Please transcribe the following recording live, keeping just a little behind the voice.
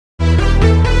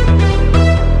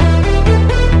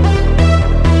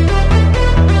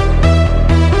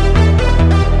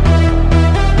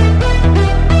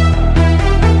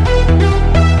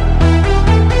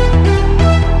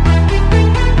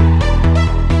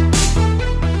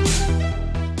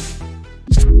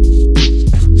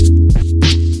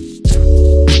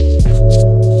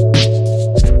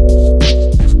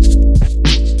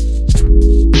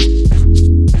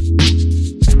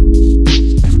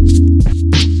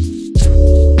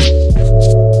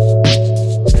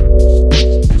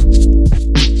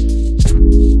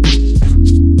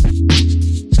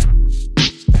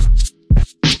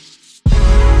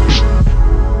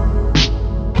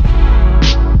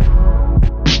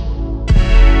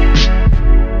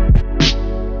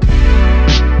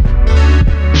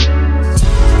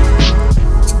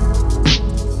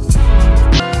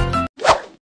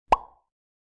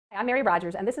I'm Mary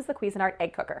Rogers, and this is the Cuisinart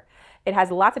egg cooker. It has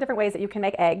lots of different ways that you can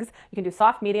make eggs. You can do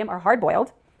soft, medium, or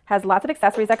hard-boiled. Has lots of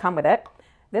accessories that come with it.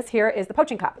 This here is the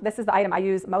poaching cup. This is the item I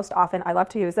use most often. I love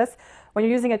to use this. When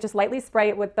you're using it, just lightly spray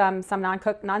it with some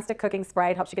non-stick cooking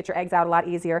spray. It helps you get your eggs out a lot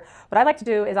easier. What I like to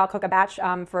do is I'll cook a batch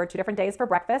for 2 different days for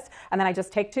breakfast, and then I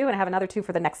just take 2 and have another 2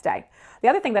 for the next day. The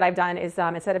other thing that I've done is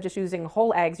instead of just using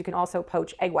whole eggs, you can also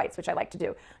poach egg whites, which I like to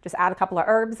do. Just add a couple of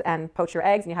herbs and poach your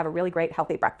eggs, and you have a really great,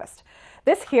 healthy breakfast.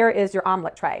 This here is your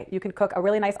omelet tray. You can cook a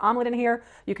really nice omelet in here.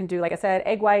 You can do, like I said,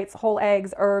 egg whites, whole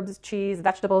eggs, herbs, cheese,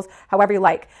 vegetables, however you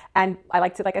like. And I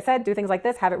like to, like I said, do things like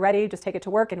this, have it ready, just take it to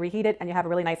work and reheat it, and you have a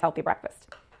really nice, healthy breakfast.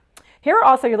 Here are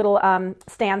also your little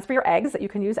stands for your eggs that you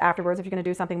can use afterwards if you're going to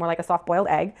do something more like a soft-boiled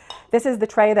egg. This is the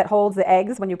tray that holds the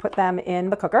eggs when you put them in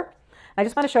the cooker. I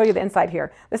just want to show you the inside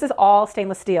here. This is all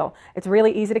stainless steel. It's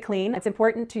really easy to clean. It's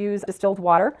important to use distilled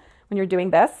water when you're doing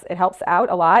this. It helps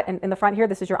out a lot. And in the front here,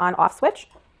 this is your on-off switch.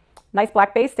 Nice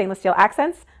black base, stainless steel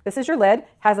accents. This is your lid.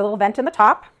 Has a little vent in the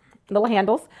top, little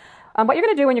handles. What you're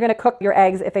going to do when you're going to cook your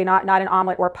eggs, if they're not an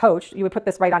omelet or poached, you would put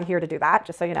this right on here to do that,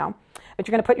 just so you know. But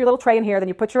you're going to put your little tray in here, then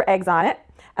you put your eggs on it.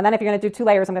 And then if you're going to do 2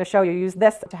 layers, I'm going to show you, use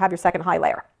this to have your second high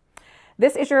layer.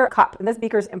 This is your cup, and this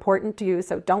beaker is important to use,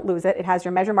 so don't lose it. It has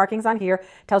your measure markings on here.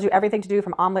 Tells you everything to do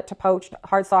from omelet to poached,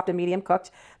 hard, soft, and medium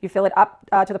cooked. You fill it up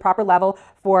to the proper level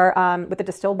for with the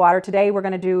distilled water. Today we're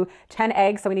going to do 10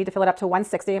 eggs, so we need to fill it up to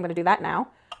 160. I'm going to do that now,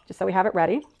 just so we have it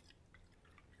ready.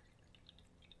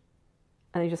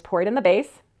 And you just pour it in the base,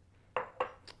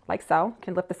 like so. You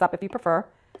can lift this up if you prefer.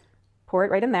 Pour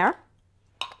it right in there.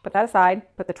 Put that aside,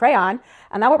 put the tray on,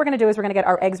 and now what we're going to do is we're going to get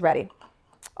our eggs ready.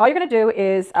 All you're going to do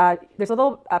is, there's a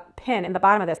little pin in the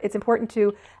bottom of this. It's important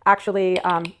to actually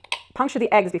puncture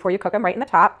the eggs before you cook them right in the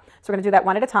top. So we're going to do that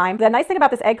one at a time. The nice thing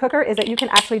about this egg cooker is that you can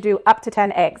actually do up to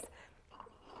 10 eggs.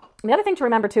 And the other thing to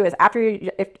remember too is after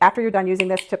you're done using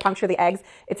this to puncture the eggs,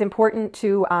 it's important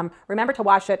to remember to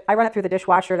wash it. I run it through the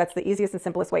dishwasher. That's the easiest and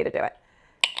simplest way to do it.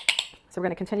 So we're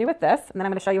going to continue with this, and then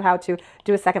I'm going to show you how to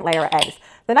do a second layer of eggs.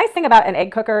 The nice thing about an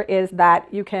egg cooker is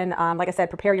that you can, like I said,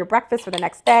 prepare your breakfast for the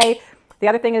next day. The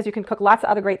other thing is you can cook lots of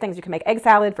other great things. You can make egg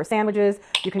salad for sandwiches.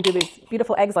 You can do these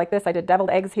beautiful eggs like this. I did deviled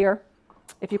eggs here,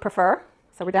 if you prefer.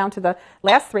 So we're down to the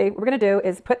last 3. What we're going to do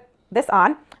is put this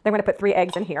on. Then we're going to put 3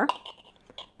 eggs in here.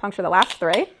 Puncture the last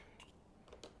 3.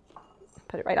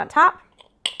 Put it right on top.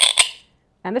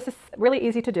 And this is really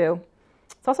easy to do.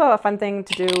 It's also a fun thing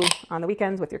to do on the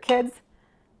weekends with your kids.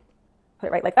 Put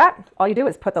it right like that. All you do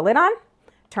is put the lid on,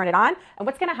 turn it on, and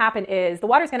what's going to happen is the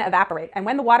water's going to evaporate. And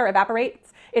when the water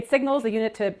evaporates, it signals the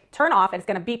unit to turn off, and it's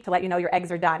going to beep to let you know your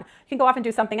eggs are done. You can go off and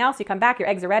do something else. You come back, your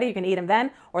eggs are ready. You can eat them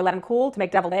then, or let them cool to make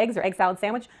deviled eggs or egg salad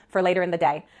sandwich for later in the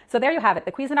day. So there you have it,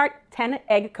 the Cuisinart 10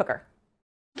 egg cooker.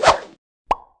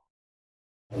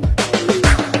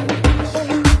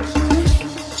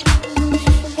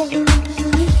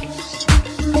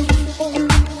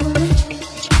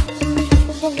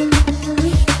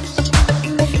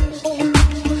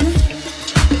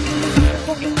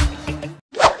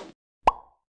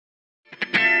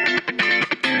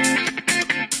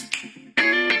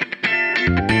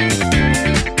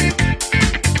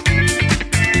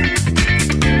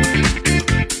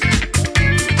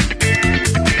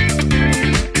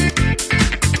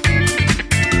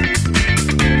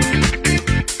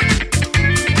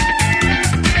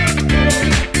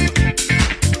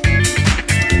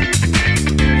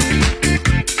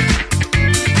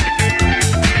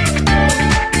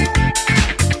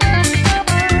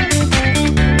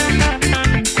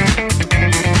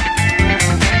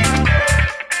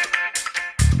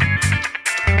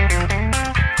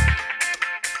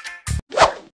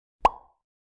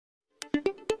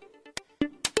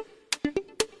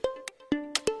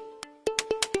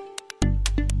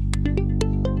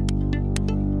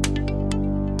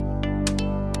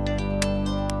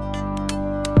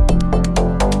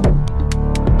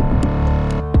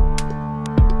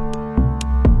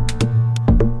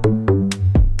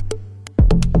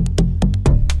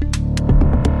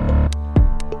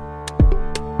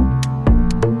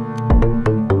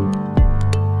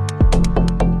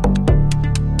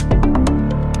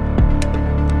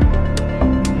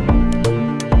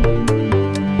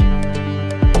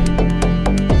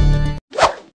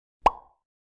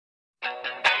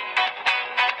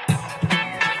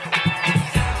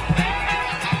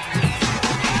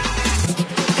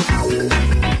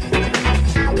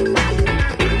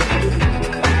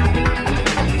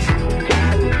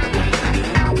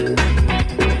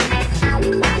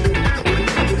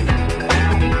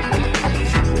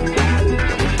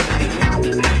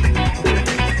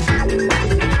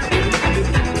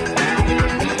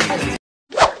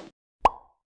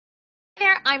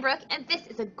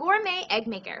 egg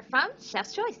maker from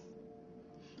Chef's Choice.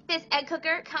 This egg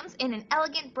cooker comes in an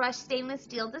elegant brushed stainless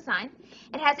steel design.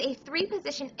 It has a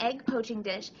 3-position egg poaching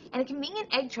dish and a convenient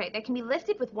egg tray that can be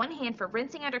lifted with one hand for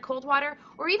rinsing under cold water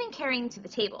or even carrying to the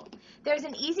table. There's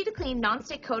an easy-to-clean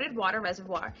non-stick coated water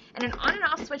reservoir and an on and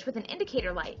off switch with an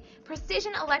indicator light,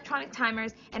 precision electronic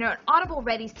timers, and an audible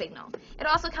ready signal. It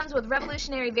also comes with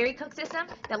revolutionary VariCook system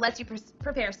that lets you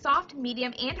prepare soft,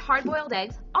 medium, and hard-boiled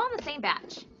eggs all in the same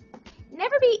batch.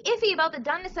 Never be iffy about the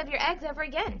doneness of your eggs ever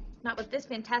again. Not with this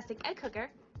fantastic egg cooker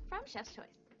from Chef's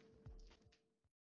Choice.